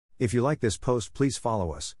If you like this post, please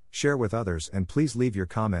follow us, share with others, and please leave your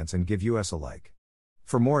comments and give us a like.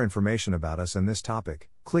 For more information about us and this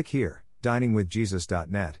topic, click here,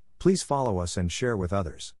 diningwithjesus.net. Please follow us and share with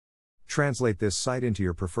others. Translate this site into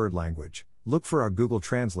your preferred language. Look for our Google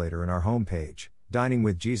Translator in our homepage,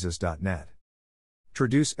 diningwithjesus.net.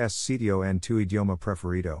 Traduce este sitio en tu idioma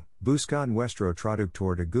preferido. Busca nuestro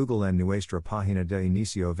traductor de Google en nuestra página de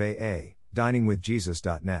inicio va,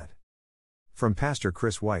 diningwithjesus.net. From Pastor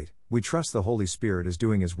Chris White, we trust the Holy Spirit is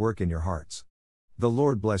doing His work in your hearts. The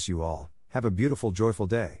Lord bless you all. Have a beautiful, joyful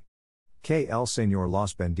day. Que el Señor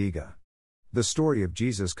los bendiga. The story of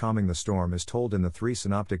Jesus calming the storm is told in the three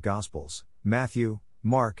synoptic Gospels, Matthew,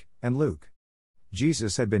 Mark, and Luke.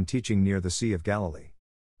 Jesus had been teaching near the Sea of Galilee.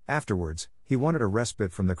 Afterwards, He wanted a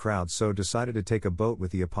respite from the crowd, so decided to take a boat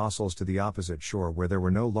with the apostles to the opposite shore where there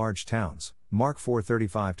were no large towns. Mark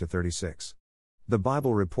 4:35-36. The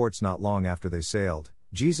Bible reports not long after they sailed,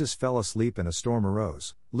 Jesus fell asleep and a storm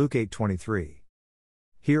arose. Luke 8:23.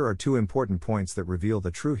 Here are two important points that reveal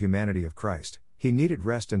the true humanity of Christ. He needed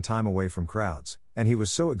rest and time away from crowds, and He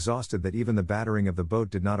was so exhausted that even the battering of the boat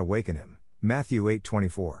did not awaken Him. Matthew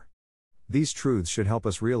 8:24. These truths should help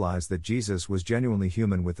us realize that Jesus was genuinely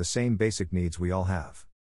human with the same basic needs we all have.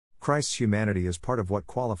 Christ's humanity is part of what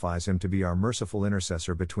qualifies Him to be our merciful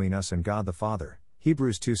intercessor between us and God the Father.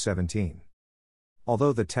 Hebrews 2:17.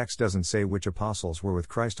 Although the text doesn't say which apostles were with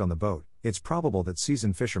Christ on the boat, it's probable that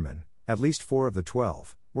seasoned fishermen, at least 4 of the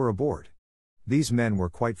 12, were aboard. These men were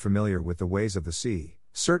quite familiar with the ways of the sea.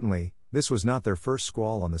 Certainly, this was not their first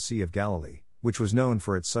squall on the Sea of Galilee, which was known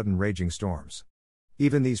for its sudden raging storms.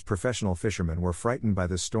 Even these professional fishermen were frightened by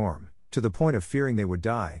this storm, to the point of fearing they would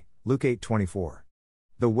die. Luke 8:24.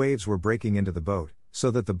 The waves were breaking into the boat,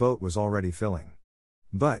 so that the boat was already filling.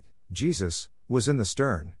 But Jesus was in the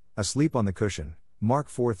stern, asleep on the cushion. Mark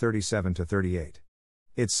 4:37-38.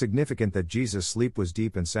 It's significant that Jesus' sleep was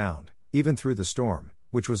deep and sound, even through the storm,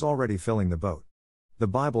 which was already filling the boat. The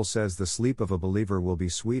Bible says the sleep of a believer will be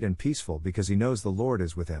sweet and peaceful because he knows the Lord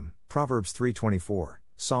is with him. Proverbs 3:24,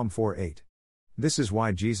 Psalm 4:8. This is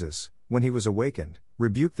why Jesus, when He was awakened,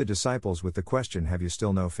 rebuked the disciples with the question, "Have you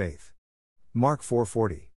still no faith?" Mark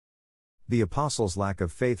 4:40. The apostles' lack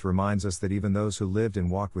of faith reminds us that even those who lived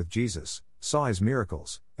and walked with Jesus, saw His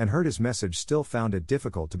miracles, and heard His message still found it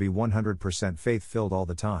difficult to be 100% faith-filled all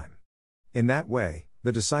the time. In that way,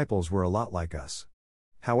 the disciples were a lot like us.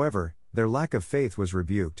 However, their lack of faith was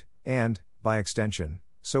rebuked, and, by extension,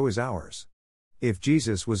 so is ours. If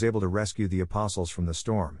Jesus was able to rescue the apostles from the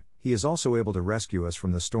storm, He is also able to rescue us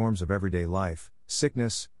from the storms of everyday life,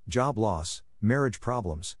 sickness, job loss, marriage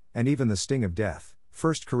problems, and even the sting of death.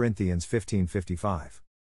 1 Corinthians 15:55.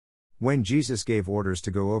 When Jesus gave orders to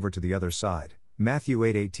go over to the other side, Matthew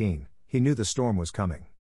 8:18, He knew the storm was coming.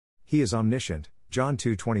 He is omniscient, John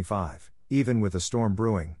 2:25. Even with a storm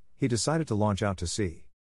brewing, He decided to launch out to sea.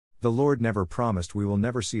 The Lord never promised we will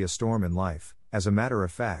never see a storm in life. As a matter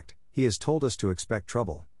of fact, He has told us to expect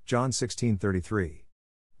trouble, John 16:33.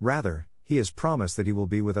 Rather, He has promised that He will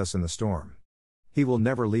be with us in the storm. He will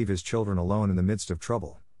never leave His children alone in the midst of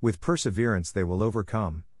trouble. With perseverance they will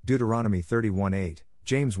overcome, Deuteronomy 31:8,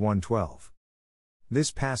 James 1:12. This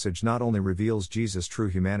passage not only reveals Jesus' true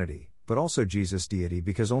humanity, but also Jesus' deity,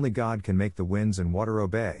 because only God can make the winds and water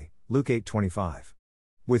obey, Luke 8:25.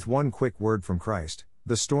 With one quick word from Christ,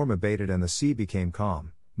 the storm abated and the sea became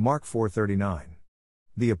calm, Mark 4:39.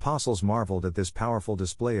 The apostles marveled at this powerful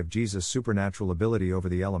display of Jesus' supernatural ability over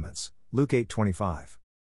the elements, Luke 8:25.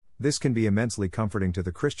 This can be immensely comforting to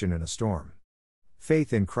the Christian in a storm.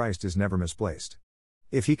 Faith in Christ is never misplaced.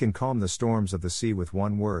 If He can calm the storms of the sea with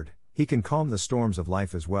one word, He can calm the storms of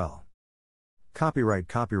life as well. Copyright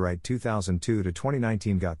 2002 to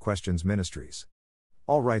 2019 Got Questions Ministries.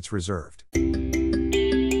 All rights reserved.